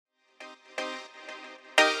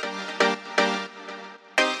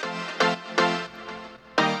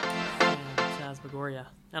Gregoria.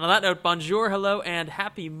 And on that note, bonjour, hello, and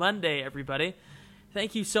happy Monday, everybody.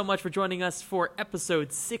 Thank you so much for joining us for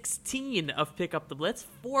episode 16 of Pick Up the Blitz.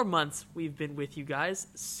 4 months we've been with you guys.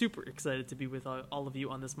 Super excited to be with all of you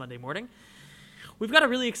on this Monday morning. We've got a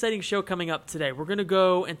really exciting show coming up today. We're going to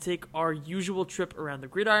go and take our usual trip around the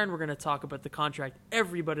gridiron. We're going to talk about the contract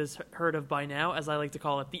everybody's heard of by now, as I like to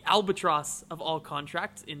call it, the albatross of all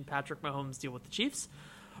contracts in Patrick Mahomes' deal with the Chiefs.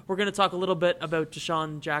 We're going to talk a little bit about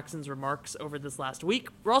Deshaun Jackson's remarks over this last week.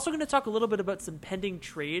 We're also going to talk a little bit about some pending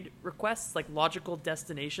trade requests, like logical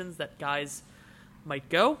destinations that guys might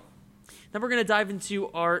go. Then we're going to dive into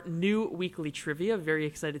our new weekly trivia. Very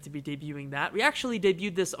excited to be debuting that. We actually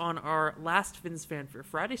debuted this on our last Fins Fan for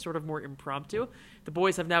Friday, sort of more impromptu. The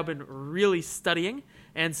boys have now been really studying,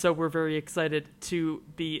 and so we're very excited to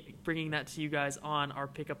be bringing that to you guys on our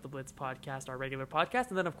Pick Up the Blitz podcast, our regular podcast,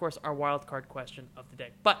 and then, of course, our wild card question of the day.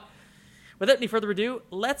 But without any further ado,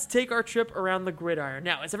 let's take our trip around the gridiron.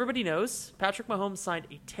 Now, as everybody knows, Patrick Mahomes signed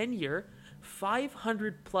a 10-year,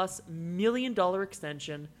 $500+ million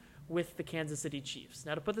extension with the Kansas City Chiefs.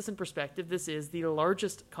 Now, to put this in perspective, this is the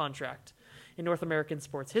largest contract in North American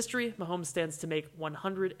sports history. Mahomes stands to make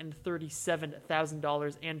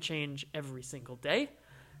 $137,000 and change every single day.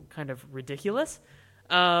 Kind of ridiculous.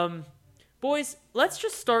 Boys, let's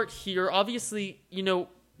just start here. Obviously,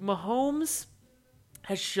 Mahomes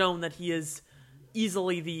has shown that he is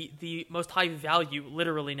easily the most high value,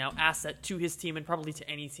 literally now, asset to his team and probably to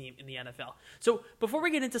any team in the NFL. So before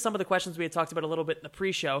we get into some of the questions we had talked about a little bit in the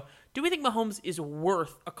pre-show, do we think Mahomes is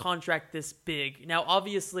worth a contract this big? Now,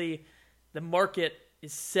 obviously, the market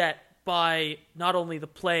is set by not only the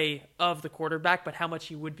play of the quarterback, but how much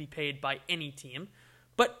he would be paid by any team.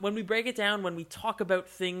 But when we break it down, when we talk about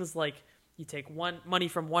things like you take money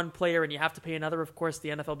from one player and you have to pay another, of course, the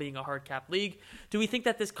NFL being a hard cap league. Do we think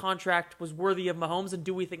that this contract was worthy of Mahomes, and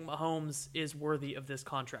do we think Mahomes is worthy of this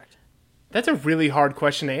contract? That's a really hard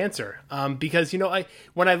question to answer because,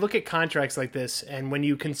 when I look at contracts like this and when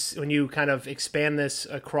you kind of expand this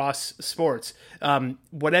across sports,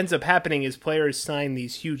 what ends up happening is players sign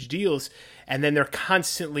these huge deals and then they're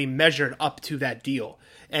constantly measured up to that deal.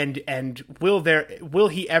 And will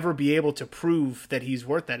he ever be able to prove that he's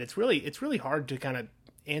worth that? It's really hard to kind of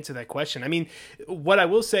answer that question. I mean, what I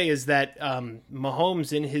will say is that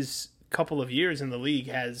Mahomes in his couple of years in the league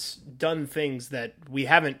has done things that we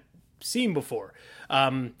haven't seen before.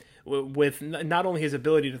 With not only his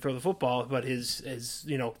ability to throw the football, but his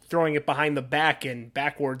throwing it behind the back and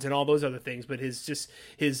backwards and all those other things, but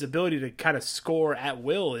his ability to kind of score at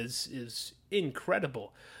will is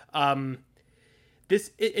incredible.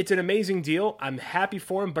 It's an amazing deal. I'm happy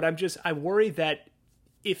for him, but I worry that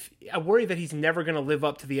he's never going to live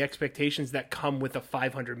up to the expectations that come with a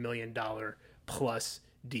 $500 million plus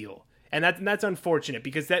deal. And that's unfortunate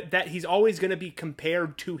because that he's always going to be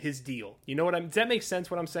compared to his deal. Does that make sense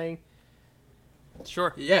what I'm saying?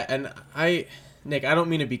 Sure. Yeah, and Nick, I don't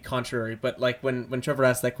mean to be contrary, but like when Trevor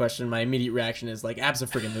asked that question, my immediate reaction is like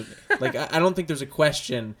abso-friggin-lutely. Like I don't think there's a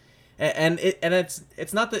question. And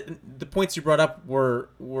it's not that the points you brought up were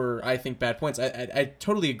I think bad points. I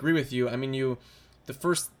totally agree with you. I mean, the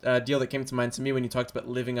first deal that came to mind to me when you talked about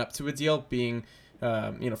living up to a deal being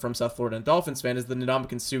from South Florida and Dolphins fan is the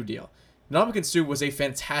Ndamukong Suh deal. Ndamukong Suh was a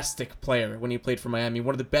fantastic player when he played for Miami,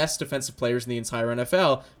 one of the best defensive players in the entire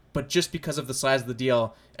NFL. But just because of the size of the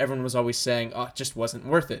deal, everyone was always saying, it just wasn't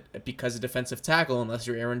worth it. Because a defensive tackle, unless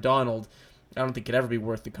you're Aaron Donald, I don't think it'd ever be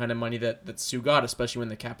worth the kind of money that Suh got, especially when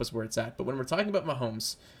the cap was where it's at. But when we're talking about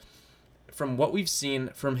Mahomes, from what we've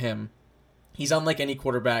seen from him, he's unlike any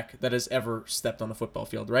quarterback that has ever stepped on a football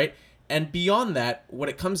field, right? And beyond that, what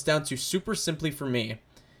it comes down to super simply for me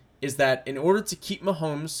is that in order to keep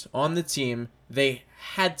Mahomes on the team, they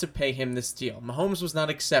had to pay him this deal. Mahomes was not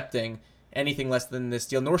accepting anything less than this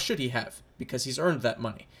deal, nor should he have, because he's earned that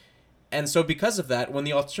money. And so because of that, when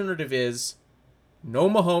the alternative is no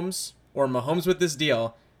Mahomes or Mahomes with this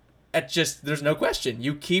deal, there's no question.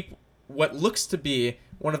 You keep what looks to be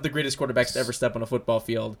one of the greatest quarterbacks to ever step on a football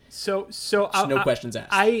field. So no questions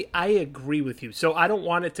asked. I agree with you. So I don't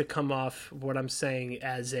want it to come off what I'm saying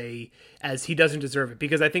as he doesn't deserve it,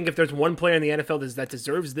 because I think if there's one player in the NFL that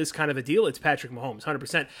deserves this kind of a deal, it's Patrick Mahomes,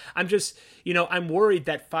 100%. I'm just, I'm worried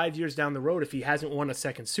that 5 years down the road, if he hasn't won a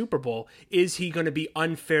second Super Bowl, is he going to be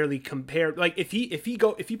unfairly compared? Like if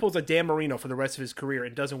he pulls a Dan Marino for the rest of his career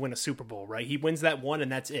and doesn't win a Super Bowl, right? He wins that one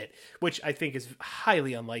and that's it, which I think is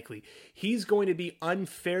highly unlikely. He's going to be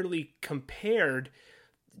unfairly compared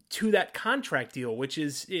to that contract deal, which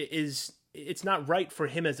is it's not right for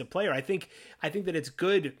him as a player. I think that it's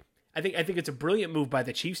good. I think it's a brilliant move by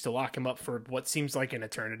the Chiefs to lock him up for what seems like an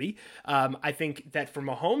eternity. I think that for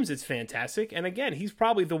Mahomes, it's fantastic. And again, he's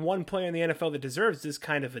probably the one player in the NFL that deserves this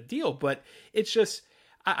kind of a deal. But it's just,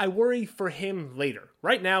 I worry for him later.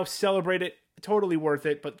 Right now, celebrate it, totally worth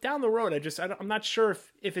it. But down the road, I'm not sure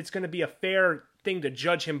if it's going to be a fair thing to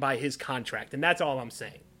judge him by his contract. And that's all I'm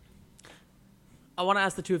saying. I want to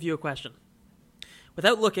ask the two of you a question.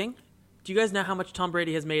 Without looking, do you guys know how much Tom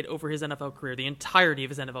Brady has made over his NFL career, the entirety of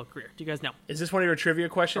his NFL career? Do you guys know? Is this one of your trivia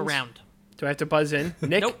questions? Around. Do I have to buzz in?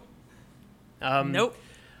 Nick? Nope. Nope.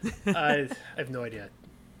 I have no idea.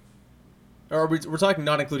 Or we're talking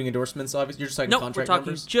not including endorsements, obviously. You're just talking Nope, contract we're talking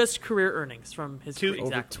numbers? just career earnings from his career. Over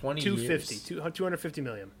Exactly. 20 250, years. 250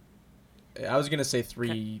 million. I was gonna say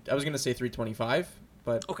I was gonna say 325,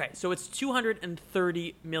 but Okay, so it's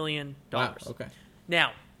 $230 million. wow. Okay.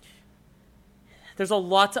 Now, there's a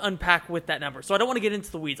lot to unpack with that number, so I don't want to get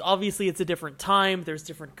into the weeds. Obviously, it's a different time. There's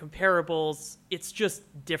different comparables. It's just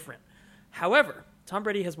different. However, Tom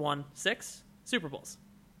Brady has won 6 Super Bowls.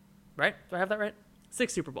 Right? Do I have that right?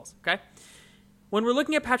 6 Super Bowls, okay? When we're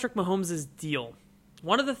looking at Patrick Mahomes' deal,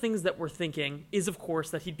 one of the things that we're thinking is, of course,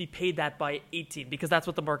 that he'd be paid that by 18 because that's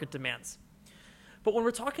what the market demands. But when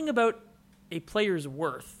we're talking about a player's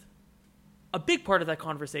worth, a big part of that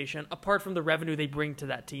conversation, apart from the revenue they bring to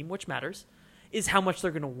that team, which matters, is how much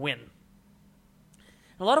they're going to win.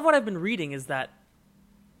 And a lot of what I've been reading is that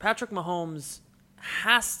Patrick Mahomes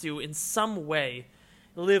has to, in some way,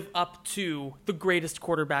 live up to the greatest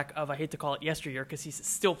quarterback of, I hate to call it yesteryear, because he's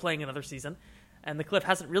still playing another season, and the cliff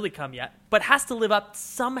hasn't really come yet, but has to live up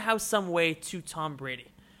somehow, some way to Tom Brady,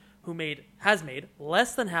 who has made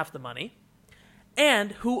less than half the money,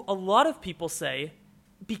 and who a lot of people say,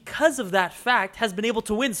 because of that fact, has been able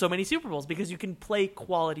to win so many Super Bowls, because you can play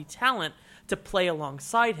quality talent to play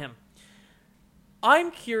alongside him.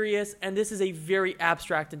 I'm curious, and this is a very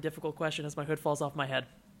abstract and difficult question as my hood falls off my head.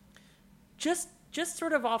 Just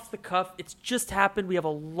sort of off the cuff, it's just happened. We have a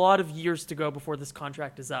lot of years to go before this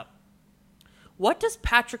contract is up. What does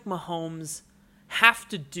Patrick Mahomes have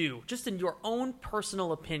to do, just in your own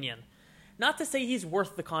personal opinion? Not to say he's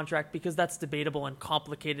worth the contract, because that's debatable and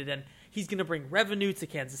complicated, and he's going to bring revenue to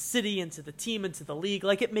Kansas City and to the team and to the league.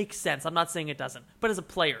 Like, it makes sense. I'm not saying it doesn't. But as a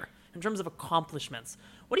player, in terms of accomplishments,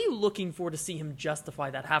 what are you looking for to see him justify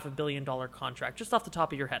that $500 million contract, just off the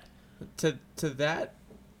top of your head? To that,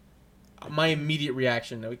 my immediate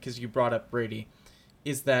reaction, because you brought up Brady,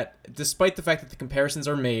 is that despite the fact that the comparisons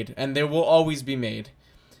are made, and they will always be made,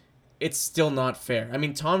 it's still not fair. I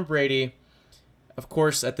mean, Tom Brady, of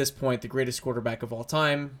course, at this point, the greatest quarterback of all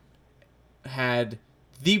time, had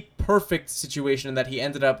the perfect situation in that he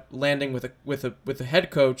ended up landing with a head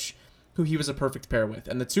coach who he was a perfect pair with.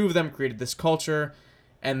 And the two of them created this culture,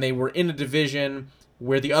 and they were in a division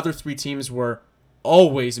where the other 3 teams were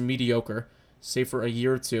always mediocre, save for a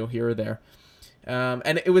year or two here or there.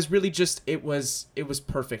 And it was really just, it was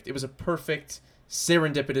perfect. It was a perfect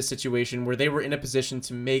serendipitous situation where they were in a position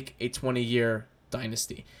to make a 20-year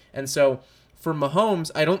dynasty. And so for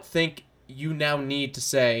Mahomes, I don't think you now need to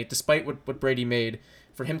say, despite what Brady made,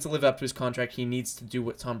 for him to live up to his contract, he needs to do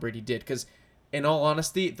what Tom Brady did. Because in all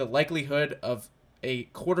honesty, the likelihood of a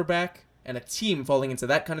quarterback and a team falling into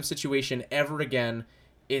that kind of situation ever again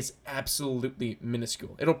is absolutely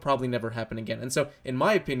minuscule. It'll probably never happen again. And so, in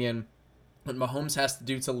my opinion, what Mahomes has to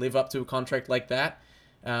do to live up to a contract like that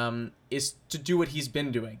is to do what he's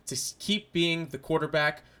been doing, to keep being the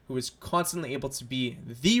quarterback who is constantly able to be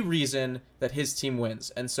the reason that his team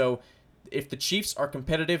wins. And so, if the Chiefs are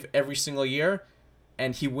competitive every single year,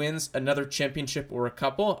 and he wins another championship or a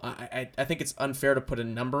couple, I think it's unfair to put a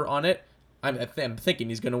number on it. I'm thinking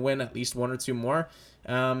he's going to win at least 1 or 2 more.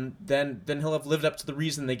 Then he'll have lived up to the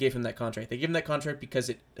reason they gave him that contract. They gave him that contract because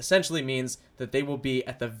it essentially means that they will be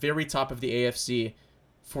at the very top of the AFC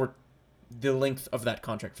for the length of that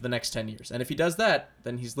contract, for the next 10 years. And if he does that,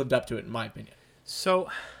 then he's lived up to it, in my opinion. So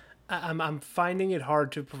I'm finding it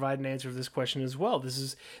hard to provide an answer to this question as well. This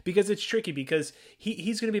is because it's tricky, because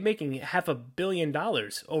he's going to be making $500 million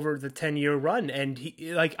over the 10-year run, and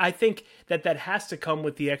I think that has to come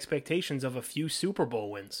with the expectations of a few Super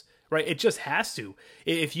Bowl wins, right? It just has to.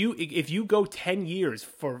 If you go 10 years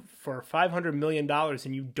for $500 million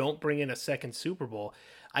and you don't bring in a second Super Bowl,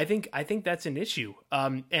 I think that's an issue.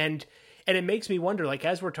 And it makes me wonder, like,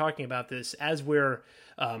 as we're talking about this, as we're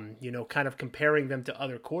kind of comparing them to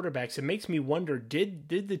other quarterbacks, it makes me wonder, did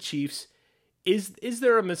the Chiefs, is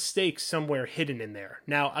there a mistake somewhere hidden in there?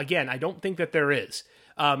 Now, again, I don't think that there is,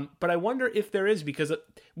 but I wonder if there is, because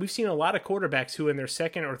we've seen a lot of quarterbacks who in their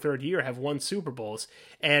second or third year have won Super Bowls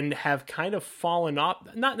and have kind of fallen off,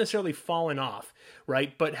 not necessarily fallen off,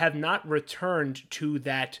 right, but have not returned to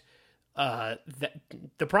that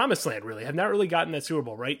the promised land, really. Have not really gotten that Super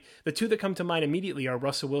Bowl, right? The two that come to mind immediately are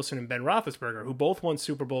Russell Wilson and Ben Roethlisberger, who both won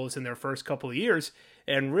Super Bowls in their first couple of years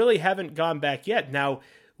and really haven't gone back yet. Now,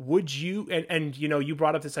 would you, and you know, you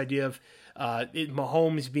brought up this idea of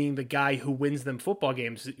Mahomes being the guy who wins them football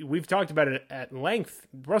games. We've talked about it at length.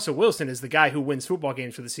 Russell Wilson is the guy who wins football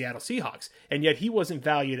games for the Seattle Seahawks, and yet he wasn't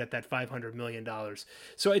valued at that $500 million.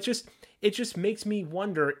 So it just makes me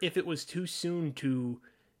wonder if it was too soon to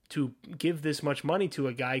give this much money to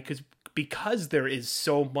a guy because there is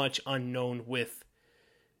so much unknown with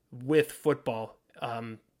football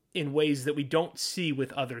in ways that we don't see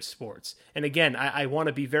with other sports. And again, I want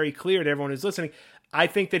to be very clear to everyone who's listening. I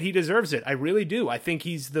think that he deserves it. I really do. I think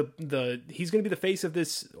he's he's going to be the face of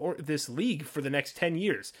this league for the next 10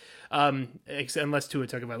 years, unless Tua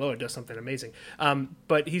Tagovailoa does something amazing.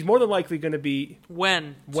 But he's more than likely going to be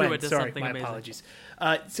when Tua does something amazing. Apologies.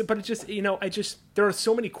 But it just, there are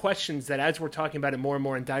so many questions that as we're talking about it more and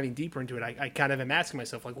more and diving deeper into it, I kind of am asking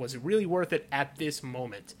myself, like, was it really worth it at this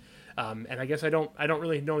moment? And I guess I don't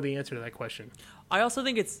really know the answer to that question. I also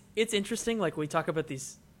think it's interesting. Like, we talk about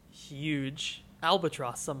these huge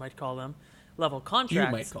albatross, some might call them, level contracts,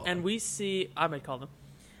 you might call them. I might call them,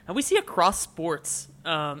 and we see across sports,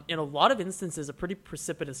 in a lot of instances, a pretty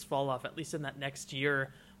precipitous fall off, at least in that next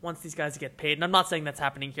year, once these guys get paid. And I'm not saying that's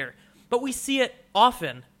happening here, but we see it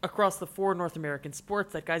often across the 4 North American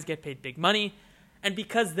sports that guys get paid big money, and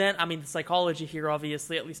because then, I mean, the psychology here,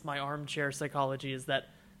 obviously, at least my armchair psychology, is that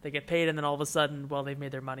they get paid, and then all of a sudden, well, they've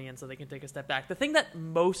made their money, and so they can take a step back. The thing that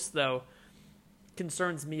most, though,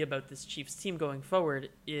 concerns me about this Chiefs team going forward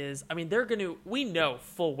is, I mean, we know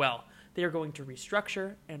full well they are going to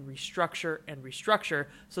restructure and restructure and restructure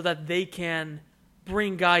so that they can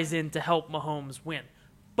bring guys in to help Mahomes win.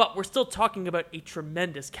 But we're still talking about a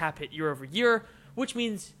tremendous cap hit year over year, which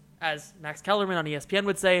means, as Max Kellerman on ESPN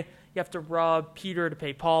would say, you have to rob Peter to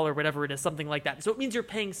pay Paul or whatever it is, something like that. So it means you're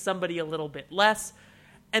paying somebody a little bit less,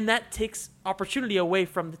 and that takes opportunity away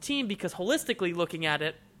from the team because holistically looking at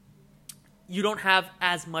it, you don't have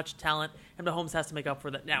as much talent, and Mahomes has to make up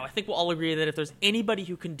for that. Now, I think we'll all agree that if there's anybody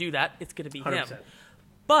who can do that, it's going to be 100%. him.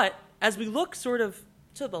 But as we look sort of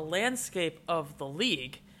to the landscape of the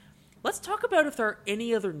league, let's talk about if there are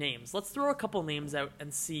any other names. Let's throw a couple names out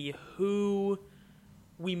and see who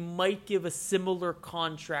we might give a similar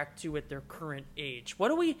contract to at their current age.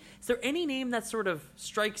 Is there any name that sort of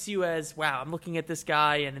strikes you as, wow, I'm looking at this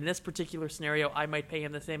guy, and in this particular scenario, I might pay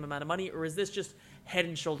him the same amount of money, or is this just head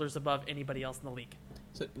and shoulders above anybody else in the league?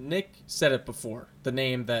 So Nick said it before. The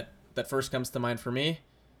name that first comes to mind for me,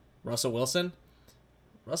 Russell Wilson.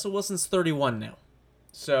 Russell Wilson's 31 now.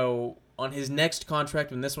 So on his next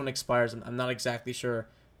contract, when this one expires, I'm not exactly sure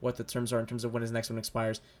what the terms are in terms of when his next one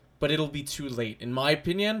expires, but it'll be too late, in my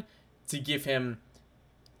opinion, to give him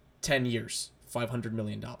 10 years, $500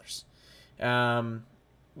 million.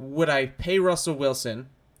 Would I pay Russell Wilson,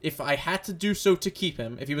 if I had to do so to keep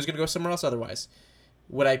him, if he was going to go somewhere else otherwise,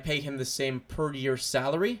 would I pay him the same per year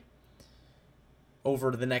salary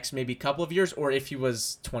over the next maybe couple of years? Or if he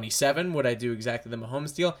was 27, would I do exactly the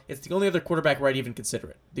Mahomes deal? It's the only other quarterback where I'd even consider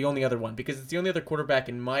it. The only other one. Because it's the only other quarterback,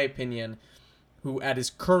 in my opinion, who at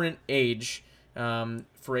his current age,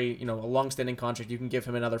 for a long-standing contract, you can give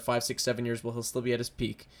him another 5, 6, 7 years while he'll still be at his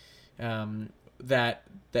peak, that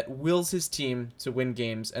wills his team to win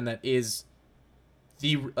games, and that is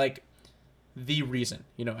the reason,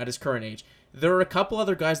 at his current age. There are a couple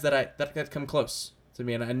other guys that come close to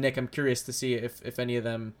me, and Nick, I'm curious to see if any of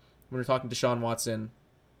them, when we're talking to Deshaun Watson,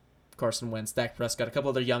 Carson Wentz, Dak Prescott, a couple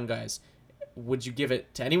other young guys, would you give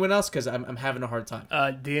it to anyone else? Because I'm having a hard time.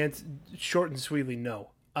 The answer, short and sweetly, no.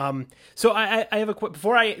 So I have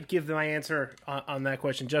before I give my answer on that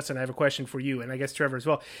question, Justin, I have a question for you, and I guess Trevor as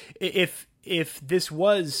well. If this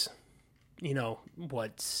was,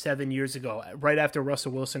 7 years ago, right after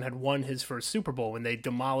Russell Wilson had won his first Super Bowl when they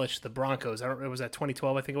demolished the Broncos, it was at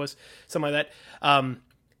 2012, I think it was, something like that.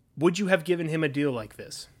 Would you have given him a deal like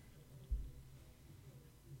this?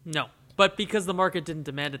 No, but because the market didn't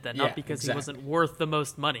demand it then, not because he wasn't worth the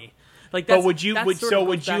most money. Like, but would you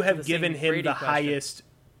have given him the highest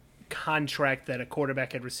contract that a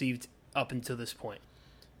quarterback had received up until this point?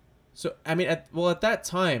 So I mean, at that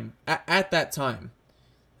time,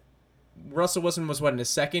 Russell Wilson was in his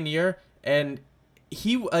second year, and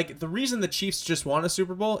he the reason the Chiefs just won a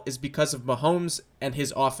Super Bowl is because of Mahomes and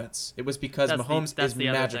his offense. It was because Mahomes is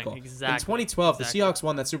magical. Exactly. In 2012, the Seahawks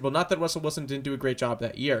won that Super Bowl. Not that Russell Wilson didn't do a great job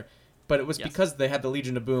that year, but it was because they had the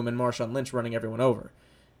Legion of Boom and Marshawn Lynch running everyone over.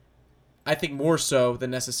 I think more so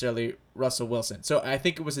than necessarily Russell Wilson. So I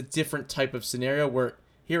think it was a different type of scenario where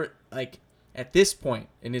here, At this point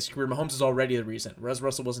in his career, Mahomes is already the reason, whereas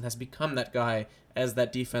Russell Wilson has become that guy as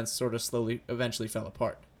that defense sort of eventually fell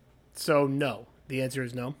apart. So no, the answer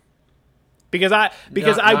is no. Because I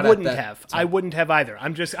Not wouldn't at that have. time. I wouldn't have either.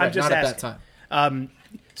 I'm just Not asking. at that time.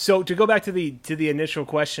 So to go back to the initial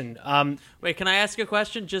question, Wait, can I ask a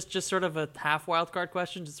question? Just sort of a half wild card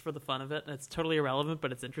question, just for the fun of it. It's totally irrelevant,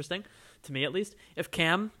 but it's interesting to me at least. If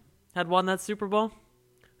Cam had won that Super Bowl,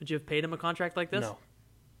 would you have paid him a contract like this?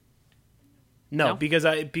 No,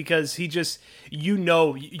 because he just you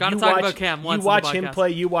Gotta talk about Cam once you in the watch him podcast. play,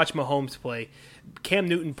 you watch Mahomes play. Cam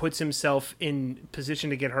Newton puts himself in position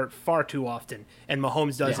to get hurt far too often, and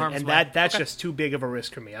Mahomes doesn't, harm's and way. that's Okay. just too big of a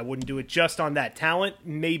risk for me. I wouldn't do it just on that talent,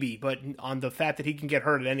 maybe, but on the fact that he can get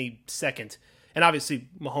hurt at any second, and obviously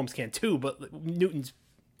Mahomes can too, but Newton's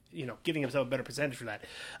giving himself a better percentage for that.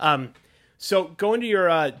 So going to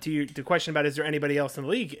your the question about is there anybody else in the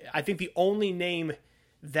league, I think the only name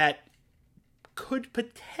that could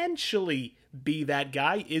potentially be that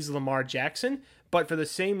guy is Lamar Jackson, but for the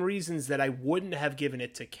same reasons that I wouldn't have given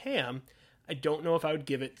it to Cam, I don't know if I would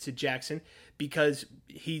give it to Jackson because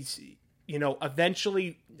he's,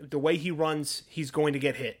 eventually the way he runs, he's going to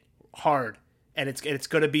get hit hard, and it's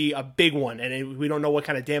going to be a big one, and we don't know what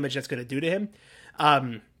kind of damage that's going to do to him.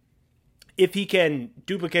 If he can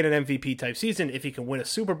duplicate an MVP type season, if he can win a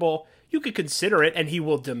Super Bowl, you could consider it, and he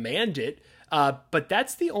will demand it. But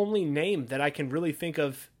that's the only name that I can really think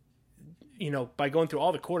of, by going through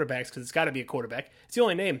all the quarterbacks, because it's got to be a quarterback. It's the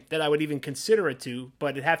only name that I would even consider it to,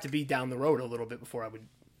 but it'd have to be down the road a little bit before I would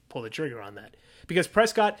pull the trigger on that. Because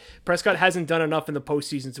Prescott hasn't done enough in the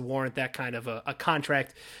postseason to warrant that kind of a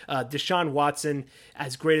contract. Deshaun Watson,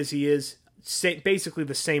 as great as he is, basically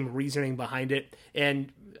the same reasoning behind it.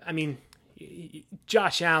 And, I mean,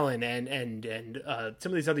 Josh Allen and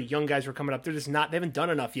some of these other young guys who are coming up, they haven't done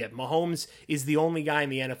enough yet. Mahomes is the only guy in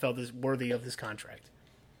the NFL that's worthy of this contract.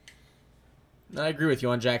 I agree with you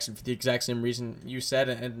on Jackson for the exact same reason you said,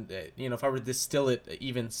 and if I were to distill it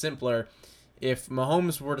even simpler, if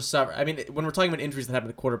Mahomes were to suffer, I mean, when we're talking about injuries that happen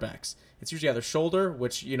to quarterbacks, it's usually either shoulder,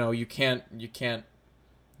 which you can't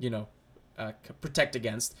protect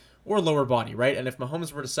against, or lower body, right? And if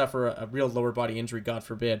Mahomes were to suffer a real lower body injury, God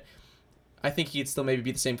forbid, I think he'd still maybe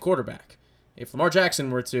be the same quarterback. If Lamar Jackson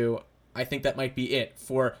were to, I think that might be it.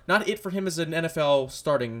 Not it for him as an NFL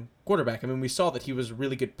starting quarterback. I mean, we saw that he was a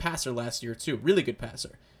really good passer last year too, really good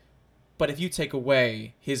passer. But if you take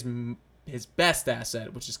away his best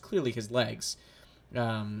asset, which is clearly his legs,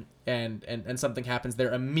 and something happens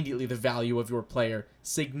there, immediately the value of your player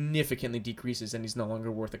significantly decreases, and he's no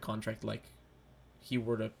longer worth a contract like he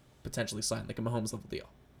were to potentially sign, like a Mahomes level deal.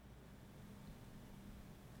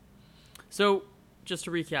 So, just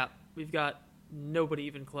to recap, we've got nobody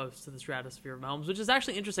even close to the stratosphere of Mahomes, which is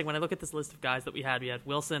actually interesting when I look at this list of guys that we had. We had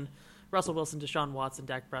Wilson, Russell Wilson, Deshaun Watson,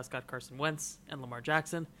 Dak Prescott, Carson Wentz, and Lamar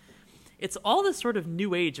Jackson. It's all this sort of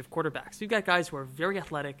new age of quarterbacks. We've got guys who are very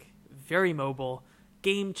athletic, very mobile,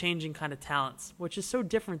 game-changing kind of talents, which is so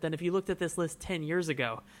different than if you looked at this list 10 years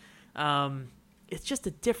ago. It's just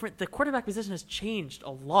the quarterback position has changed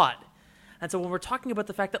a lot. And so when we're talking about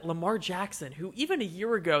the fact that Lamar Jackson, who even a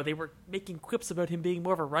year ago they were making quips about him being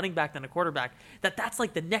more of a running back than a quarterback, that's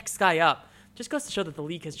like the next guy up, just goes to show that the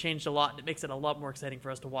league has changed a lot, and it makes it a lot more exciting for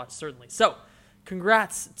us to watch, certainly. So,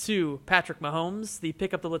 congrats to Patrick Mahomes. The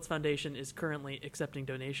Pick Up the Blitz Foundation is currently accepting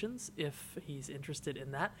donations if he's interested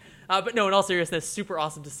in that. But no, in all seriousness, super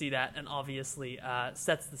awesome to see that, and obviously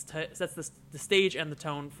sets the stage and the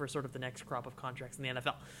tone for sort of the next crop of contracts in the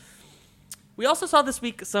NFL. We also saw this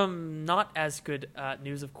week some not as good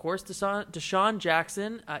news, of course. Deshaun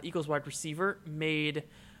Jackson, Eagles wide receiver, made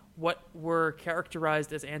what were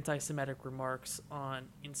characterized as anti-Semitic remarks on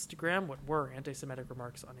Instagram.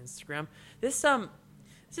 This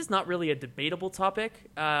is not really a debatable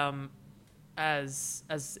topic. As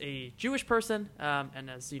a Jewish person, and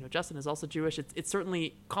as Justin is also Jewish, it's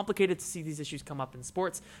certainly complicated to see these issues come up in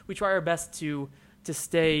sports. We try our best to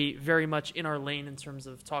stay very much in our lane in terms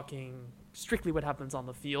of talking strictly what happens on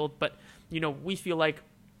the field, but we feel like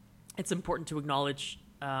it's important to acknowledge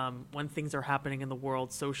when things are happening in the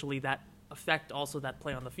world socially that affect also that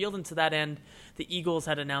play on the field. And to that end, the Eagles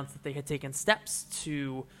had announced that they had taken steps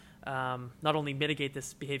to not only mitigate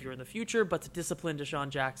this behavior in the future, but to discipline Deshaun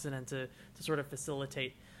Jackson and to sort of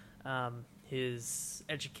facilitate his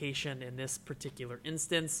education in this particular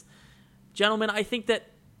instance. Gentlemen, I think that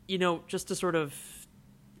just to sort of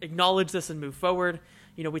acknowledge this and move forward,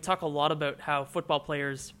 we talk a lot about how football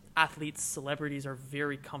players, athletes, celebrities are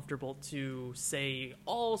very comfortable to say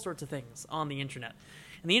all sorts of things on the internet.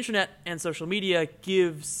 And the internet and social media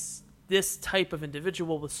gives this type of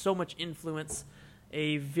individual with so much influence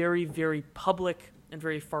a very, very public and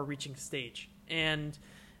very far-reaching stage. And,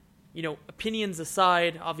 opinions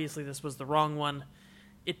aside, obviously this was the wrong one.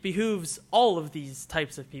 It behooves all of these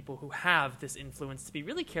types of people who have this influence to be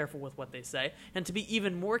really careful with what they say, and to be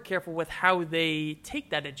even more careful with how they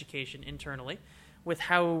take that education internally, with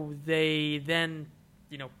how they then,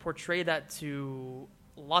 portray that to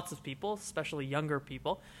lots of people, especially younger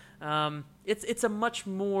people. It's a much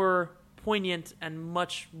more poignant and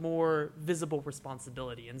much more visible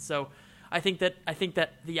responsibility. And so I think that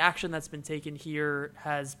the action that's been taken here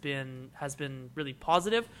has been really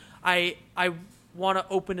positive. I want to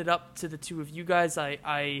open it up to the two of you guys.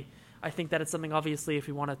 I think that it's something, obviously, if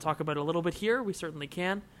we want to talk about it a little bit here, we certainly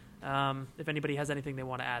can. If anybody has anything they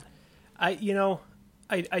want to add. I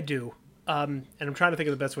do. And I'm trying to think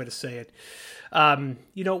of the best way to say it.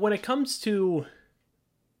 When it comes to,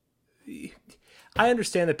 I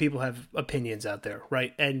understand that people have opinions out there,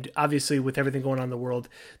 right? And obviously with everything going on in the world,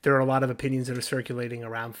 there are a lot of opinions that are circulating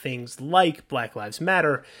around things like Black Lives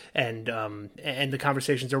Matter, and the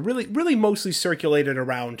conversations are really mostly circulated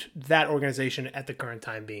around that organization at the current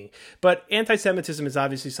time being. But anti-Semitism is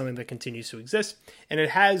obviously something that continues to exist, and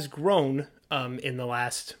it has grown in the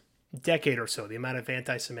last decade or so, the amount of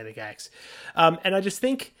anti-Semitic acts. And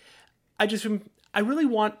I really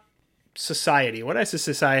want society. When I say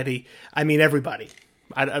society, I mean everybody.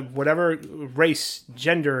 Whatever race,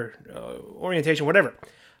 gender, orientation, whatever.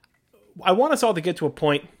 I want us all to get to a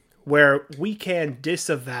point where we can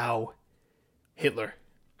disavow Hitler.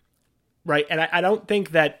 Right? And I don't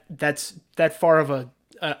think that's that far of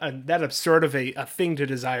that absurd of a thing to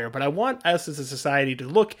desire, but I want us as a society to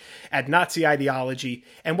look at Nazi ideology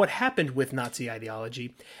and what happened with Nazi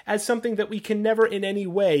ideology as something that we can never in any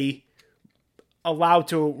way allow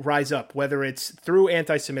to rise up, whether it's through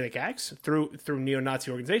anti-Semitic acts, through neo-Nazi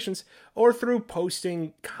organizations, or through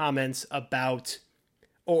posting comments about,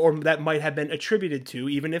 or that might have been attributed to,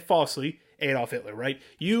 even if falsely, Adolf Hitler, right?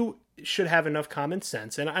 You should have enough common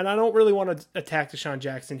sense. And I don't really want to attack Deshaun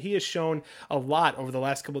Jackson. He has shown a lot over the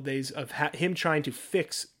last couple of days of him trying to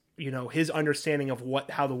fix, his understanding of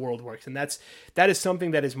how the world works. And that is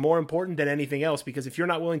something that is more important than anything else, because if you're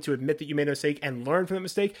not willing to admit that you made a mistake and learn from the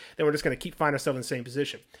mistake, then we're just going to keep finding ourselves in the same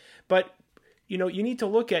position. But, you need to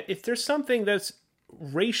look at, if there's something that's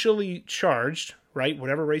racially charged, right,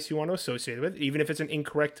 whatever race you want to associate with, even if it's an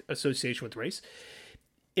incorrect association with race,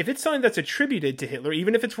 if it's something that's attributed to Hitler,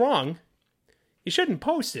 even if it's wrong, you shouldn't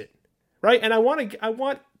post it, right? And I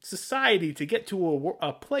want society to get to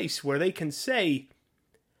a place where they can say,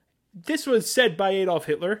 this was said by Adolf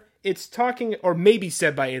Hitler. It's talking, or maybe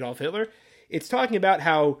said by Adolf Hitler. It's talking about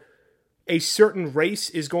how a certain race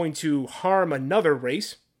is going to harm another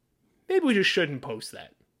race. Maybe we just shouldn't post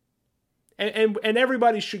that. And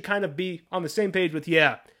everybody should kind of be on the same page with,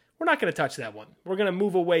 we're not going to touch that one. We're going to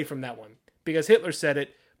move away from that one because Hitler said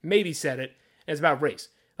it, maybe said it, and it's about race.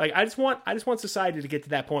 Like, I just want society to get to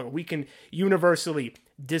that point where we can universally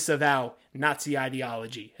disavow Nazi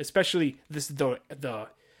ideology, especially the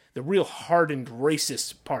real hardened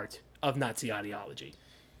racist part of Nazi ideology.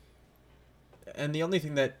 And the only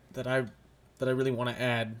thing that I really want to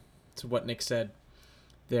add to what Nick said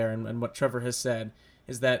there and what Trevor has said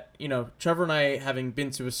is that, Trevor and I, having been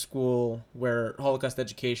to a school where Holocaust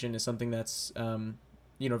education is something that's,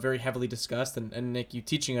 very heavily discussed, and Nick, you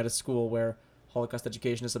teaching at a school where Holocaust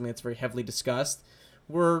education is something that's very heavily discussed,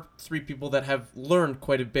 we're three people that have learned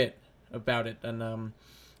quite a bit about it. And,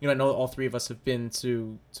 I know all three of us have been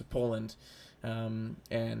to Poland and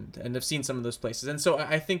have seen some of those places. And so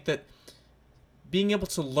I think that being able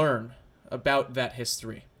to learn about that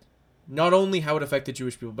history, not only how it affected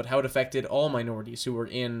Jewish people, but how it affected all minorities who were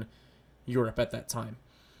in Europe at that time,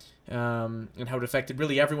 and how it affected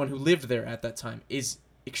really everyone who lived there at that time, is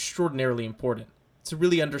extraordinarily important to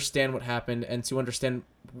really understand what happened and to understand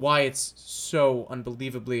why it's so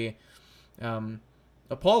unbelievably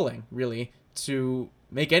appalling, really, to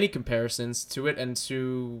make any comparisons to it and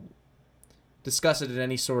to discuss it in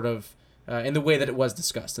any sort of in the way that it was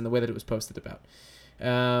discussed, in the way that it was posted about.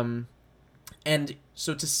 And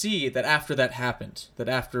so to see that after that happened, that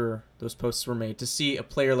after those posts were made, to see a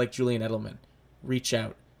player like Julian Edelman reach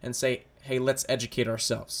out and say, hey, let's educate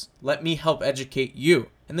ourselves. Let me help educate you.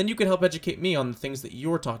 And then you can help educate me on the things that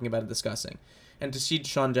you're talking about and discussing. And to see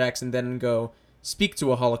Deshaun Jackson then go speak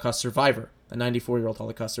to a Holocaust survivor, a 94-year-old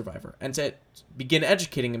Holocaust survivor, and to begin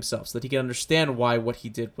educating himself so that he can understand why what he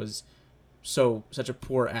did was such a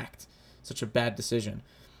poor act, such a bad decision.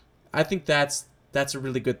 I think that's a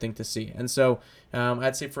really good thing to see. And so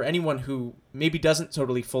I'd say for anyone who maybe doesn't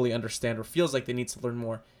totally fully understand or feels like they need to learn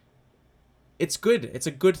more, it's good. It's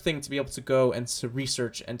a good thing to be able to go and to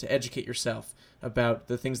research and to educate yourself about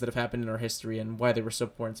the things that have happened in our history and why they were so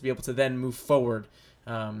important, to be able to then move forward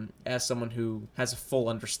as someone who has a full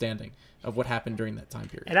understanding of what happened during that time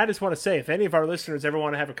period. And I just want to say, if any of our listeners ever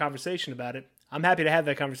want to have a conversation about it, I'm happy to have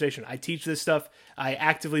that conversation. I teach this stuff. I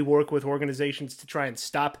actively work with organizations to try and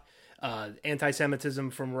stop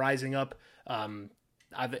anti-Semitism from rising up.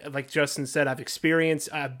 Like Justin said,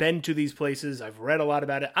 I've been to these places. I've read a lot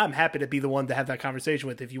about it. I'm happy to be the one to have that conversation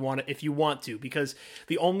with if you want to, because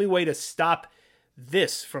the only way to stop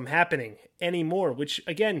this from happening anymore, which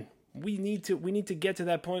again, we need to get to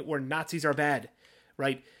that point where Nazis are bad,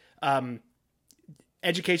 right?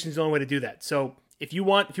 Education is the only way to do that. So if you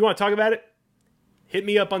want to talk about it, hit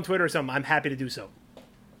me up on Twitter or something. I'm happy to do so.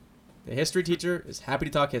 The history teacher is happy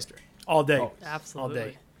to talk history. All day. Oh, absolutely. All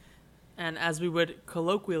day. And as we would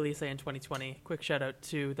colloquially say in 2020, quick shout out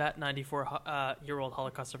to that 94-year-old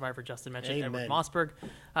Holocaust survivor Justin mentioned, Amen. Edward Mossberg.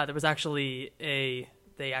 There was actually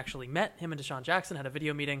they actually met, him and Deshaun Jackson had a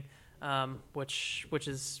video meeting, which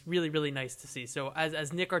is really, really nice to see. So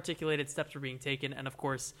as Nick articulated, steps are being taken, and of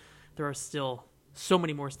course, there are still so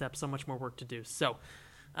many more steps, so much more work to do. So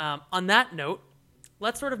on that note,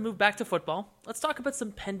 let's sort of move back to football. Let's talk about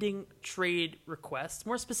some pending trade requests.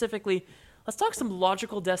 More specifically, let's talk some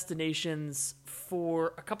logical destinations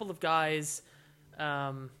for a couple of guys.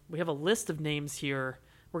 We have a list of names here.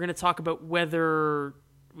 We're going to talk about whether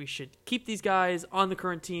we should keep these guys on the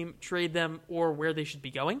current team, trade them, or where they should be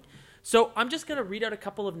going. So I'm just going to read out a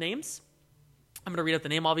couple of names. I'm going to read out the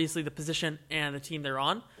name, obviously, the position, and the team they're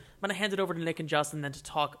on. I'm going to hand it over to Nick and Justin then to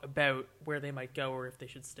talk about where they might go or if they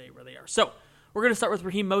should stay where they are. So we're going to start with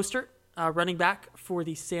Raheem Mostert, running back for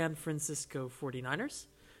the San Francisco 49ers.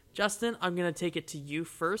 Justin, I'm going to take it to you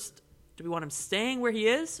first. Do we want him staying where he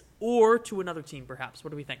is or to another team, perhaps?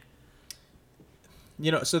 What do we think?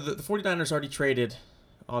 So the 49ers already traded,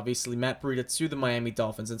 obviously, Matt Breida to the Miami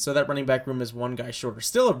Dolphins, and so that running back room is one guy shorter.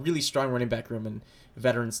 Still a really strong running back room, and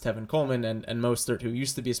veterans Tevin Coleman and Mostert, who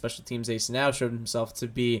used to be a special teams ace, now showed himself to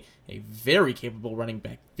be a very capable running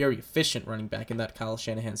back, very efficient running back in that Kyle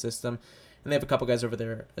Shanahan system. And they have a couple guys over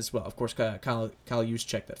there as well. Of course, Kyle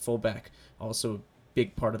Juszczyk, that fullback, also a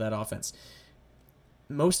big part of that offense.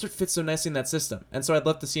 Mostert fits so nicely in that system, and so I'd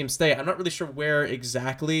love to see him stay. I'm not really sure where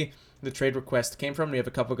exactly the trade request came from. We have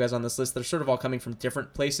a couple guys on this list that are sort of all coming from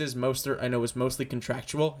different places. Mostert, I know, was mostly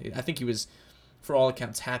contractual. I think he was, for all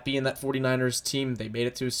accounts, happy in that 49ers team. They made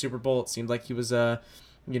it to a Super Bowl. It seemed like he was, there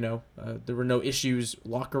were no issues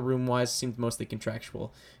locker room-wise. It seemed mostly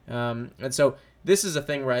contractual. And so this is a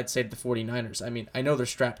thing where I'd say to the 49ers, I mean, I know they're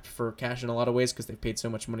strapped for cash in a lot of ways because they've paid so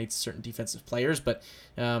much money to certain defensive players, but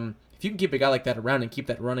if you can keep a guy like that around and keep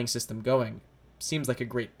that running system going, seems like a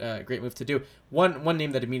great move to do. One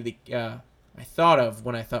name that immediately I thought of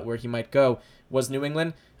when I thought where he might go was New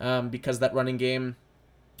England, because that running game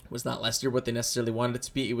was not last year what they necessarily wanted it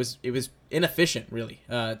to be. It was inefficient, really,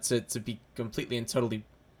 to be completely and totally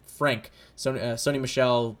frank. Sony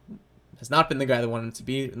Michel has not been the guy they wanted him to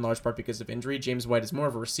be, in large part because of injury. James White is more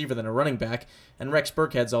of a receiver than a running back, and Rex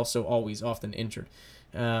Burkhead's also always often injured.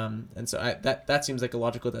 And so that seems like a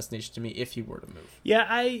logical destination to me if he were to move. Yeah,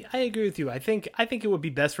 I agree with you. I think it would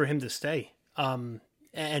be best for him to stay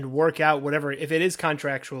and work out whatever, if it is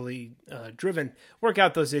contractually driven, work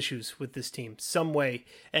out those issues with this team some way.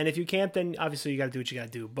 And if you can't, then obviously you got to do what you got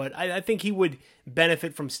to do. But I think he would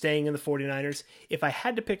benefit from staying in the 49ers. If I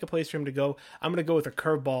had to pick a place for him to go, I'm going to go with a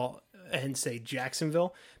curveball and say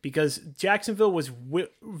Jacksonville, because Jacksonville was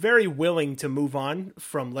very willing to move on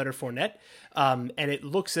from Leonard Fournette, and it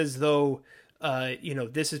looks as though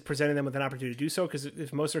this is presenting them with an opportunity to do so, because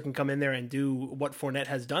if Mostert can come in there and do what Fournette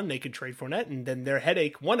has done, they could trade Fournette, and then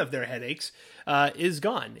one of their headaches, is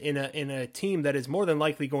gone in a team that is more than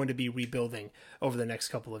likely going to be rebuilding over the next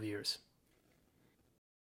couple of years.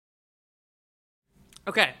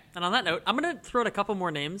 Okay, and on that note, I'm going to throw out a couple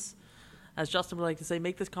more names. As Justin would like to say,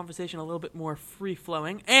 make this conversation a little bit more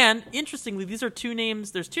free-flowing. And, interestingly, these are two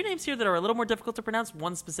names. There's two names here that are a little more difficult to pronounce,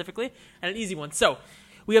 one specifically, and an easy one. So,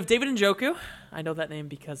 we have David Njoku. I know that name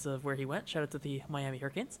because of where he went. Shout out to the Miami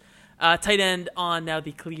Hurricanes. Tight end on now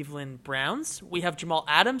the Cleveland Browns. We have Jamal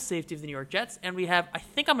Adams, safety of the New York Jets. And we have, I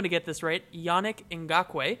think I'm going to get this right, Yannick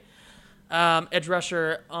Ngakoue, edge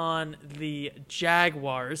rusher on the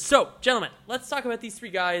Jaguars. So, gentlemen, let's talk about these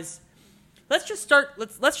three guys. Let's just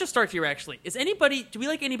start here, actually. Do we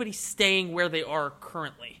like anybody staying where they are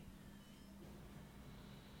currently?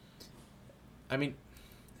 I mean,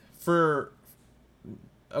 so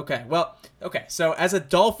as a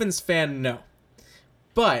Dolphins fan, no.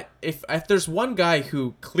 But if there's one guy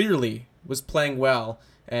who clearly was playing well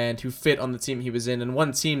and who fit on the team he was in, and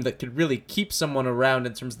one team that could really keep someone around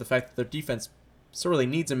in terms of the fact that their defense sorely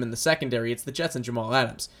needs him in the secondary. It's the Jets and Jamal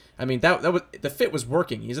Adams. I mean, that was the fit was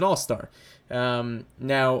working. He's an all-star.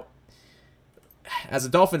 Now, as a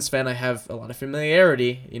Dolphins fan, I have a lot of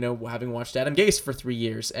familiarity, having watched Adam Gase for 3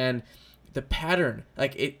 years, and the pattern,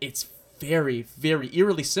 like it's very, very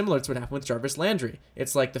eerily similar to what happened with Jarvis Landry.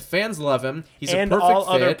 It's like the fans love him. He's and a perfect all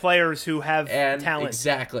fit, other players who have talent.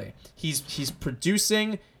 Exactly. He's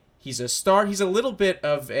producing. He's a star. He's a little bit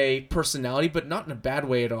of a personality, but not in a bad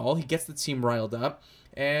way at all. He gets the team riled up,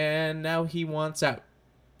 and now he wants out.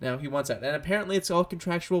 And apparently it's all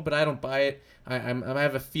contractual, but I don't buy it. I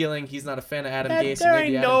have a feeling he's not a fan of Adam Gase.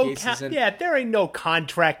 There ain't no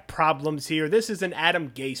contract problems here. This is an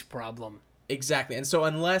Adam Gase problem. Exactly. And so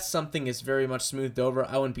unless something is very much smoothed over,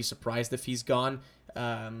 I wouldn't be surprised if he's gone.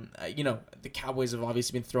 The Cowboys have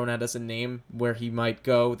obviously been thrown out as a name where he might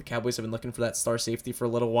go. The Cowboys have been looking for that star safety for a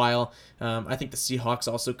little while. I think the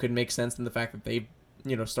Seahawks also could make sense in the fact that they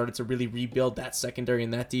started to really rebuild that secondary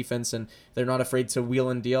and that defense, and they're not afraid to wheel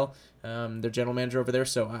and deal. Their general manager over there,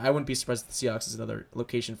 so I wouldn't be surprised if the Seahawks is another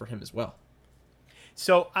location for him as well.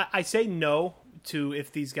 So I say no to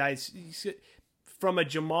if these guys, from a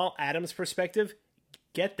Jamal Adams perspective,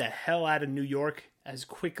 get the hell out of New York as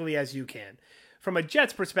quickly as you can. From a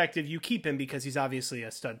Jets perspective, you keep him because he's obviously a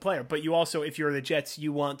stud player, but you also, if you're the Jets,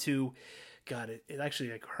 you want to... God, it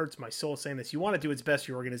actually hurts my soul saying this. You want to do what's best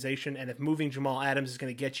for your organization, and if moving Jamal Adams is going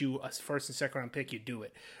to get you a first and second round pick, you do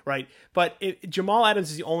it, right? But Jamal Adams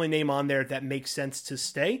is the only name on there that makes sense to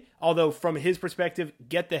stay. Although from his perspective,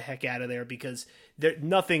 get the heck out of there because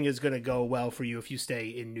nothing is going to go well for you if you stay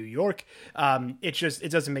in New York. It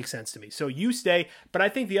doesn't make sense to me. So you stay, but I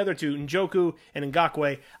think the other two, Njoku and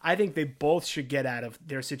Ngakoue, I think they both should get out of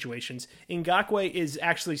their situations. Ngakoue is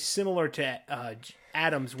actually similar to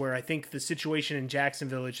Adams, where I think the situation in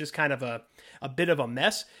Jacksonville is just kind of a bit of a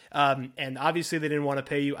mess. And obviously they didn't want to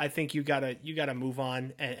pay you. I think you gotta move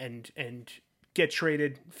on and get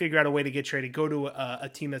traded, figure out a way to get traded, go to a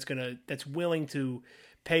team that's willing to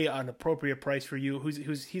pay an appropriate price for you.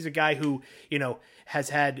 He's a guy who, has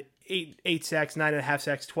had eight sacks, 9.5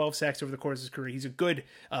 sacks, 12 sacks over the course of his career. He's a good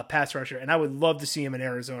pass rusher, and I would love to see him in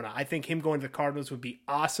Arizona. I think him going to the Cardinals would be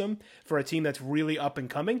awesome for a team that's really up and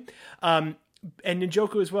coming. And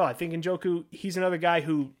Njoku as well. I think Njoku, he's another guy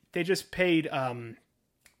who they just paid,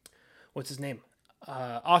 what's his name?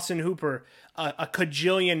 Austin Hooper, a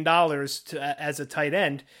cajillion dollars as a tight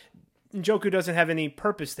end. Njoku doesn't have any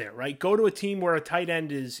purpose there, right? Go to a team where a tight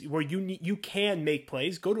end is, where you can make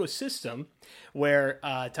plays. Go to a system where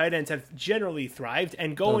tight ends have generally thrived,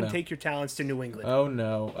 and take your talents to New England. Oh,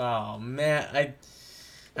 no. Oh, man.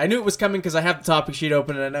 I knew it was coming because I have the topic sheet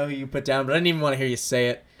open, and I know who you put down, but I didn't even want to hear you say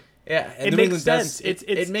it. Yeah, and it makes sense.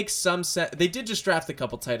 It makes some sense. They did just draft a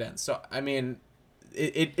couple tight ends, so I mean,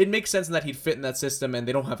 it makes sense in that he'd fit in that system, and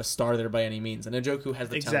they don't have a star there by any means. And Njoku has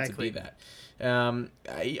the talent to be that.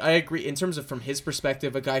 I agree in terms of from his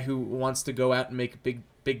perspective, a guy who wants to go out and make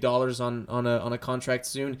big dollars on a contract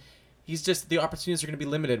soon. He's just, the opportunities are going to be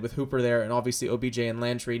limited with Hooper there, and obviously OBJ and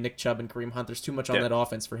Landry, Nick Chubb and Kareem Hunt. There's too much on that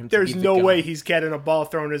offense for him to be the guy. There's no way he's getting a ball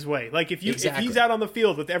thrown his way. Like if he's out on the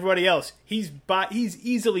field with everybody else, he's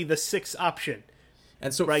easily the sixth option.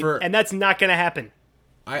 And so right? And that's not going to happen.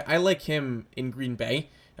 I like him in Green Bay,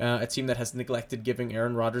 a team that has neglected giving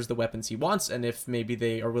Aaron Rodgers the weapons he wants, and if maybe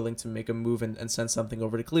they are willing to make a move and send something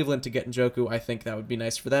over to Cleveland to get Njoku, I think that would be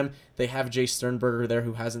nice for them. They have Jay Sternberger there,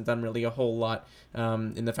 who hasn't done really a whole lot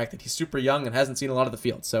in the fact that he's super young and hasn't seen a lot of the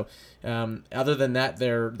field. So other than that,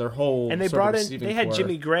 their whole and they had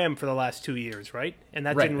Jimmy Graham for the last 2 years, right? And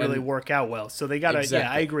that didn't really work out well. So they got to. Exactly.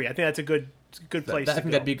 Yeah, I agree. I think that's a good place. I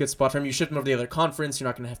think that'd be a good spot for him. You ship him over to the other conference. You're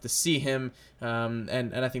not going to have to see him,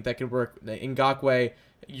 and I think that could work. Ngakoue,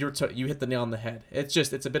 you hit the nail on the head. It's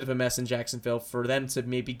a bit of a mess in Jacksonville. For them to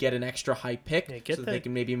maybe get an extra high pick so that they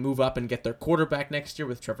can maybe move up and get their quarterback next year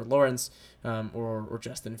with Trevor Lawrence or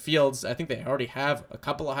Justin Fields. I think they already have a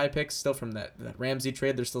couple of high picks still from that Ramsey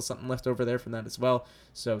trade. There's still something left over there from that as well.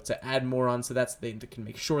 So to add more on to that, so they can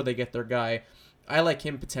make sure they get their guy. I like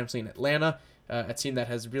him potentially in Atlanta, a team that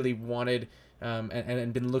has really wanted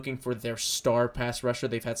and been looking for their star pass rusher.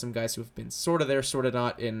 They've had some guys who have been sort of there, sort of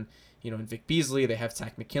not in Vic Beasley. They have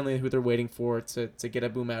Takk McKinley, who they're waiting for to get a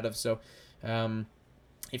boom out of. So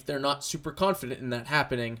if they're not super confident in that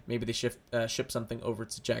happening, maybe they ship something over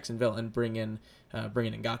to Jacksonville and bring in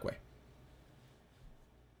Ngakoue.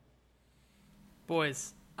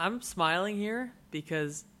 Boys, I'm smiling here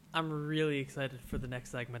because I'm really excited for the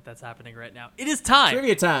next segment that's happening right now. It is time.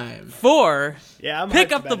 Trivia time. For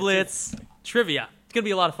Pick Up the Blitz trivia. It's going to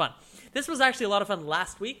be a lot of fun. This was actually a lot of fun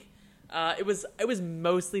last week. It was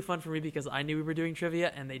mostly fun for me because I knew we were doing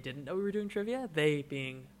trivia and they didn't know we were doing trivia. They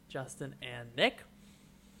being Justin and Nick.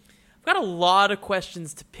 I've got a lot of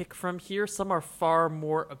questions to pick from here. Some are far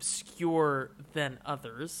more obscure than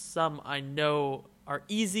others. Some I know are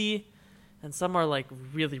easy, and some are like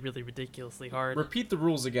really, really ridiculously hard. Repeat the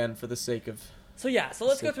rules again for the sake of. So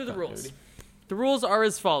let's go through the rules. The rules are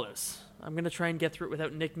as follows. I'm going to try and get through it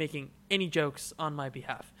without Nick making any jokes on my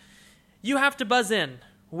behalf. You have to buzz in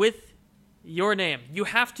with your name. You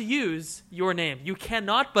have to use your name. You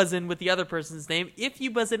cannot buzz in with the other person's name. If you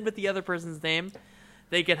buzz in with the other person's name,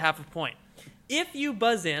 they get half a point. If you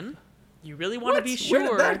buzz in, you really want to be sure. Where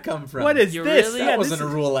did that come from? What is You this? really- That wasn't a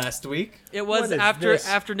rule last week. It was What is after this?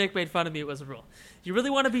 after Nick made fun of me. It was a rule. You really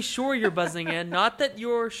want to be sure you're buzzing in, not that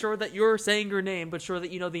you're sure that you're saying your name, but sure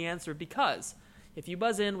that you know the answer. Because if you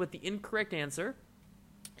buzz in with the incorrect answer,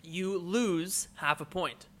 you lose half a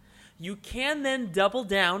point. You can then double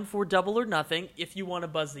down for double or nothing if you want to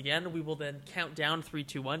buzz again. We will then count down 3,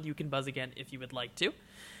 2, 1. You can buzz again if you would like to.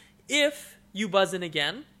 If you buzz in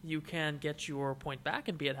again, you can get your point back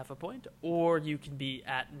and be at half a point, or you can be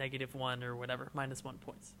at -1 or whatever, -1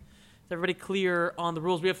 points. Is everybody clear on the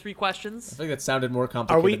rules? We have 3 questions. I think that sounded more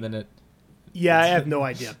complicated than it. Yeah, I have no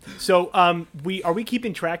idea. So, are we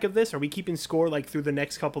keeping track of this? Are we keeping score like through the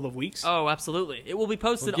next couple of weeks? Oh, absolutely. It will be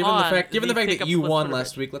posted Given on the fact Pick that Up you the won Twitter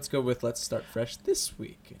last page. week, let's go with let's start fresh this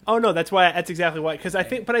week. Oh no, that's exactly why. Because I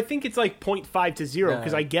think it's like 0.5 to 0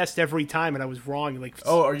 because Yeah. I guessed every time and I was wrong. Like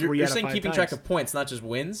You're 3 out of saying 5 keeping times. track of points, not just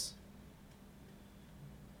wins?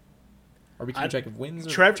 Are we keeping track of wins?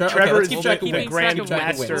 Trevor let's is keep the track of keeping wins. track Keep of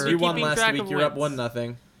track of wins. wins. We'll You be won keeping last track week. of You're up wins.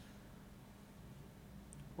 1-0.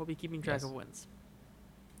 We'll be keeping track Yes. of wins.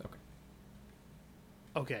 Okay.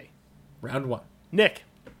 Okay, Round 1. Nick.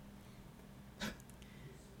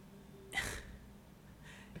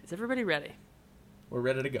 Is everybody ready? We're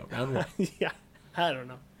ready to go. Round 1. Yeah, I don't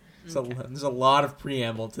know. There's a lot of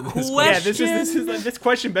preamble to this Question. Yeah, this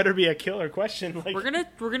question better be a killer question. Like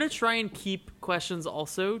We're gonna try and keep questions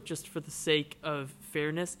also just for the sake of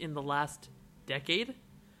fairness in the last decade.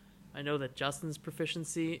 I know that Justin's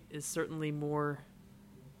proficiency is certainly more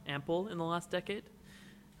ample in the last decade.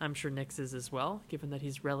 I'm sure Nick's is as well, given that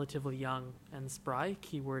he's relatively young and spry.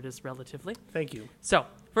 Keyword is relatively. Thank you. So,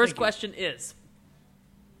 first Thank you. question is,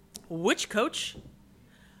 which coach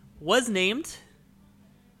was named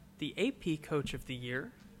the AP Coach of the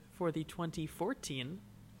Year for the 2014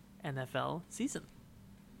 NFL season?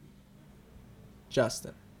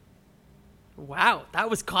 Justin. Wow, that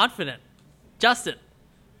was confident. Justin.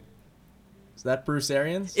 Is that Bruce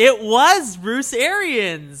Arians? It was Bruce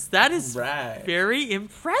Arians. That is Right. very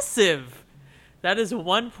impressive. That is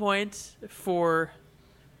 1 point for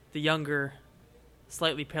the younger,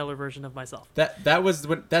 slightly paler version of myself.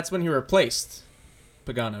 That's when he replaced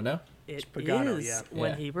Pagano, no? It Pagano, is yeah.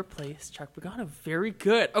 when Yeah. he replaced Chuck Pagano. Very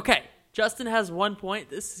good. Okay, Justin has 1 point.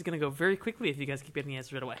 This is going to go very quickly if you guys keep getting the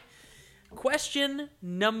answer right away. Question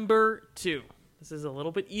number 2. This is a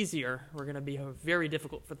little bit easier. We're going to be very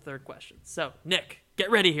difficult for the third question. So, Nick, get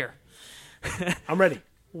ready here. I'm ready.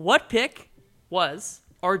 What pick was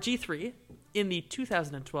RG3 in the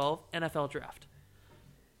 2012 NFL Draft?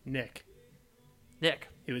 Nick. Nick,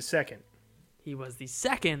 He was second. he was the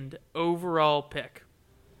second overall pick.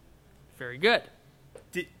 Very good.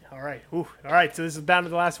 All right. Ooh, all right. So this is down to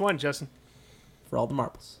the last one, Justin. For all the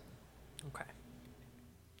marbles. Okay.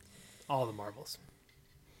 All the marbles.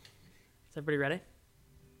 Is everybody ready?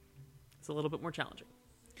 It's a little bit more challenging.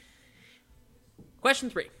 Question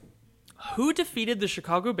 3. Who defeated the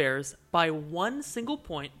Chicago Bears by 1 single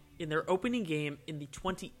point in their opening game in the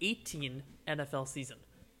 2018 NFL season?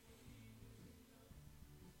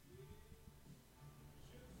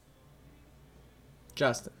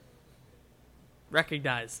 Justin.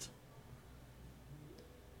 Recognized.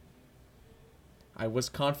 I was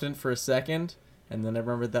confident for a second, and then I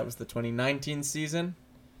remembered that was the 2019 season.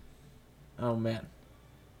 Oh, man.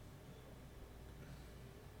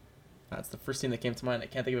 That's the first team that came to mind. I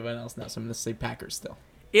can't think of anyone else now, so I'm going to say Packers still.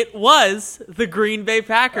 It was the Green Bay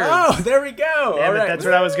Packers. Oh, there we go. Damn All it, right. that's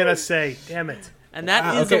what I was gonna say. Damn it. And that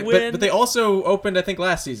Ah, is okay, a win. But they also opened, I think,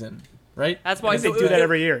 last season, right? That's why I think they do that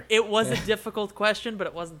every year. It was a difficult question, but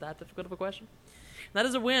it wasn't that difficult of a question. That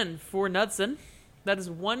is a win for Knudsen. That is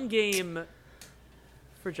 1 game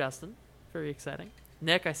for Justin. Very exciting.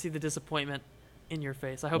 Nick, I see the disappointment in your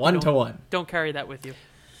face. I hope you 1-1. don't carry that with you.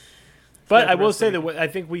 But throughout I the will rest say of the that I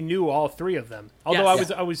think we knew all 3 of them. Although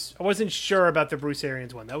Yes. I wasn't sure about the Bruce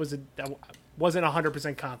Arians one. I wasn't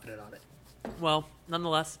 100% confident on it. Well,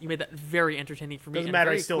 nonetheless, you made that very entertaining for me. Doesn't and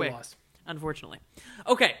matter. I very still quick, lost. unfortunately.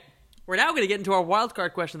 Okay, We're now going to get into our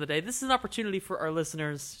wildcard question of the day. This is an opportunity for our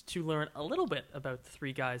listeners to learn a little bit about the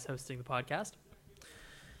three guys hosting the podcast.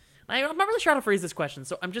 I'm not really sure how to phrase this question,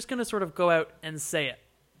 so I'm just going to sort of go out and say it.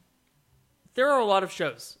 There are a lot of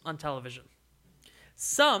shows on television.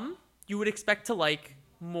 Some you would expect to like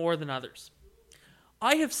more than others.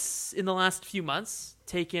 I have, in the last few months,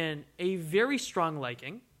 taken a very strong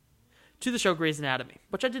liking to the show Grey's Anatomy,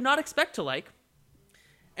 which I did not expect to like,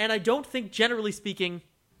 and I don't think, generally speaking,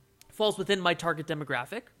 falls within my target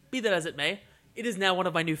demographic. Be that as it may, it is now one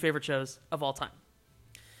of my new favorite shows of all time.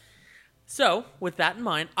 So, with that in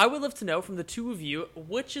mind, I would love to know from the two of you,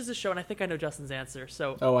 which is a show, and I think I know Justin's answer,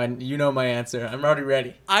 so... Oh, and you know my answer. I'm already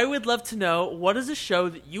ready. I would love to know, what is a show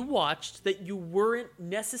that you watched that you weren't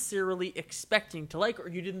necessarily expecting to like, or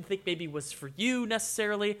you didn't think maybe was for you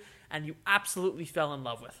necessarily, and you absolutely fell in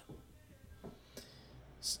love with?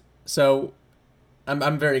 So,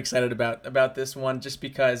 I'm very excited about this one, just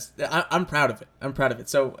because I'm proud of it. I'm proud of it.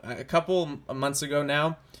 So, a couple months ago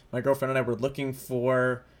now, my girlfriend and I were looking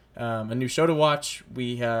for... a new show to watch.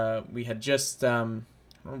 We had just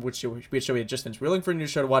which show we had just finished. We were looking for a new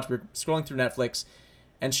show to watch. We were scrolling through Netflix,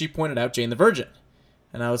 and she pointed out Jane the Virgin,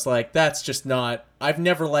 and I was like, "That's just not." I've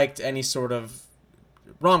never liked any sort of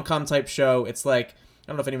rom-com type show. It's like, I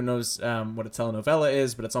don't know if anyone knows what a telenovela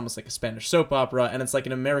is, but it's almost like a Spanish soap opera, and it's like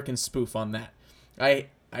an American spoof on that. I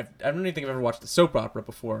don't even think I've ever watched a soap opera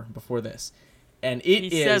before this. And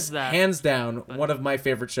it is, hands down, one of my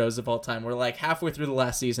favorite shows of all time. We're like halfway through the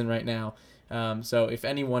last season right now. So if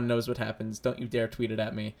anyone knows what happens, don't you dare tweet it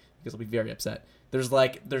at me, because I'll be very upset.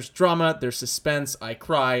 There's drama, there's suspense, I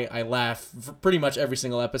cry, I laugh for pretty much every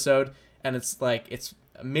single episode. And it's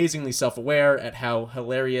amazingly self-aware at how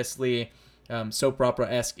hilariously soap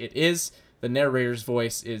opera-esque it is. The narrator's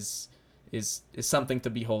voice is something to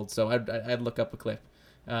behold. So I'd look up a clip.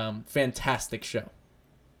 Fantastic show.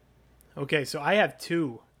 Okay, so I have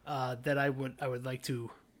two that I would like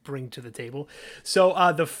to bring to the table.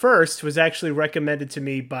 So the first was actually recommended to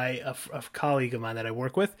me by a colleague of mine that I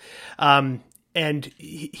work with, and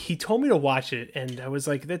he told me to watch it, and I was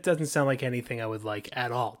like, that doesn't sound like anything I would like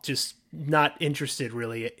at all. Just not interested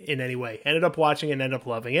really in any way. Ended up watching and ended up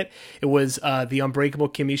loving it. It was The Unbreakable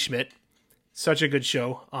Kimmy Schmidt. Such a good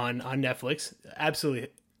show on Netflix. Absolutely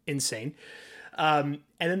insane.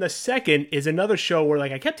 And then the second is another show where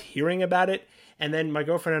I kept hearing about it, and then my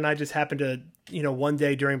girlfriend and I just happened to, one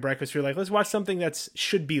day during breakfast, we were like, let's watch something that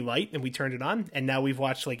should be light, and we turned it on, and now we've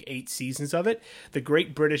watched 8 seasons of it. The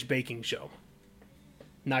Great British Baking Show.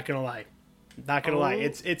 Not gonna lie.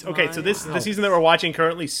 It's okay. So the season that we're watching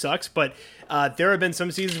currently sucks, but there have been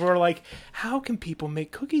some seasons where we're like, how can people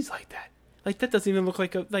make cookies like that? That doesn't even look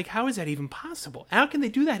like how is that even possible? How can they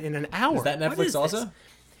do that in an hour? Is that Netflix also? This?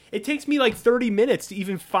 It takes me 30 minutes to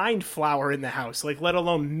even find flour in the house, let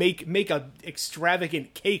alone make a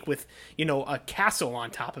extravagant cake with, a castle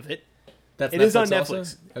on top of it. It is on also?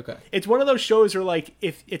 Netflix. Okay. It's one of those shows where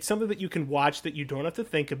if it's something that you can watch that you don't have to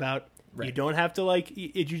think about, right. You don't have to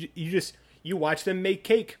you watch them make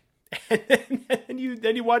cake. And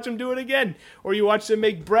then you watch them do it again, or you watch them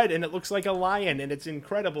make bread and it looks like a lion and it's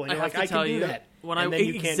incredible and you're like, I can do that. And then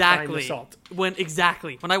you can't find the salt. When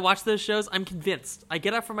I watch those shows, I'm convinced. I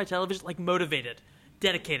get up from my television motivated,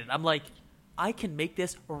 dedicated. I'm like, I can make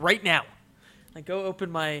this right now. I go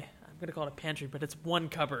open I'm gonna call it a pantry, but it's one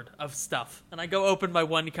cupboard of stuff, and I go open my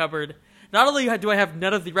one cupboard. Not only do I have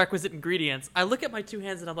none of the requisite ingredients, I look at my two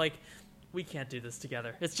hands and I'm like, we can't do this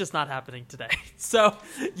together. It's just not happening today. So,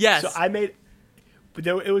 yes.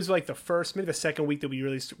 So it was the first, maybe the second week that we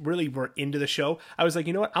really were into the show. I was like,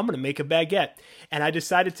 you know what? I'm going to make a baguette. And I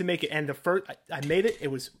decided to make it. And I made it. It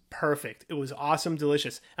was perfect. It was awesome,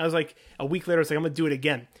 delicious. And I was like, a week later, I was like, I'm going to do it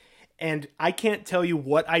again. And I can't tell you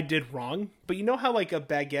what I did wrong, but you know how a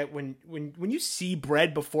baguette, when you see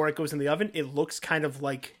bread before it goes in the oven, it looks kind of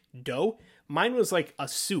like dough? Mine was like a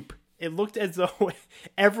soup. It looked as though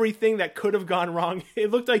everything that could have gone wrong, it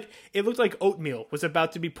looked like oatmeal was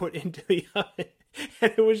about to be put into the oven.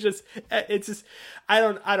 And I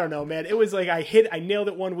don't know, man. It was I nailed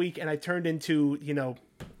it one week and I turned into,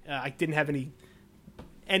 I didn't have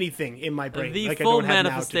anything in my brain. The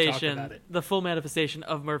full manifestation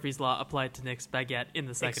of Murphy's Law applied to Nick's baguette in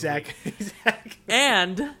the second week. Exactly.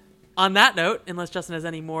 And on that note, unless Justin has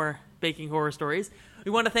any more baking horror stories, we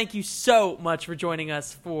want to thank you so much for joining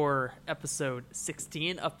us for episode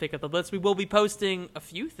 16 of Pick Up the Blitz. We will be posting a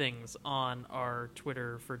few things on our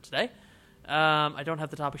Twitter for today. I don't have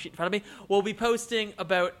the topic sheet in front of me. We'll be posting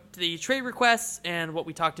about the trade requests and what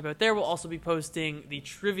we talked about there. We'll also be posting the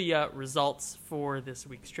trivia results for this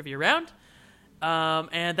week's trivia round.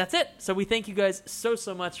 And that's it. So we thank you guys so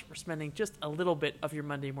much for spending just a little bit of your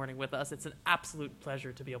Monday morning with us. It's an absolute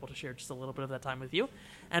pleasure to be able to share just a little bit of that time with you.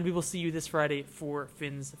 And we will see you this Friday for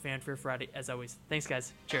Finn's Fanfare Friday, as always. Thanks,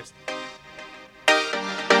 guys. Cheers.